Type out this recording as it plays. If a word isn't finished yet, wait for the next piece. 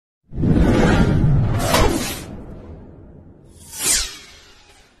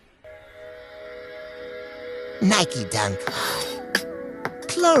Nike Dunk High.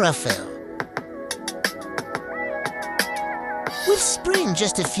 Chlorophyll. With spring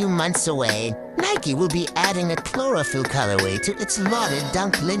just a few months away, Nike will be adding a chlorophyll colorway to its lauded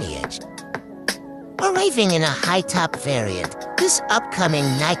Dunk lineage. Arriving in a high-top variant, this upcoming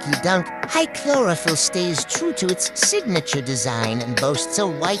Nike Dunk High Chlorophyll stays true to its signature design and boasts a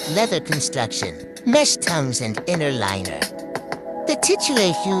white leather construction, mesh tongues and inner liner. The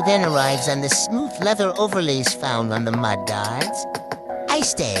titular hue then arrives on the smooth leather overlays found on the mud guards, eye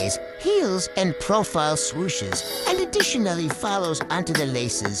stays, heels, and profile swooshes, and additionally follows onto the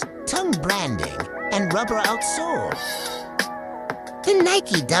laces, tongue branding, and rubber outsole. The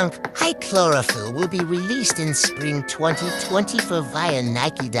Nike Dunk High Chlorophyll will be released in spring 2024 via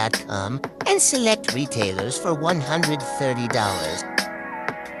Nike.com and select retailers for $130.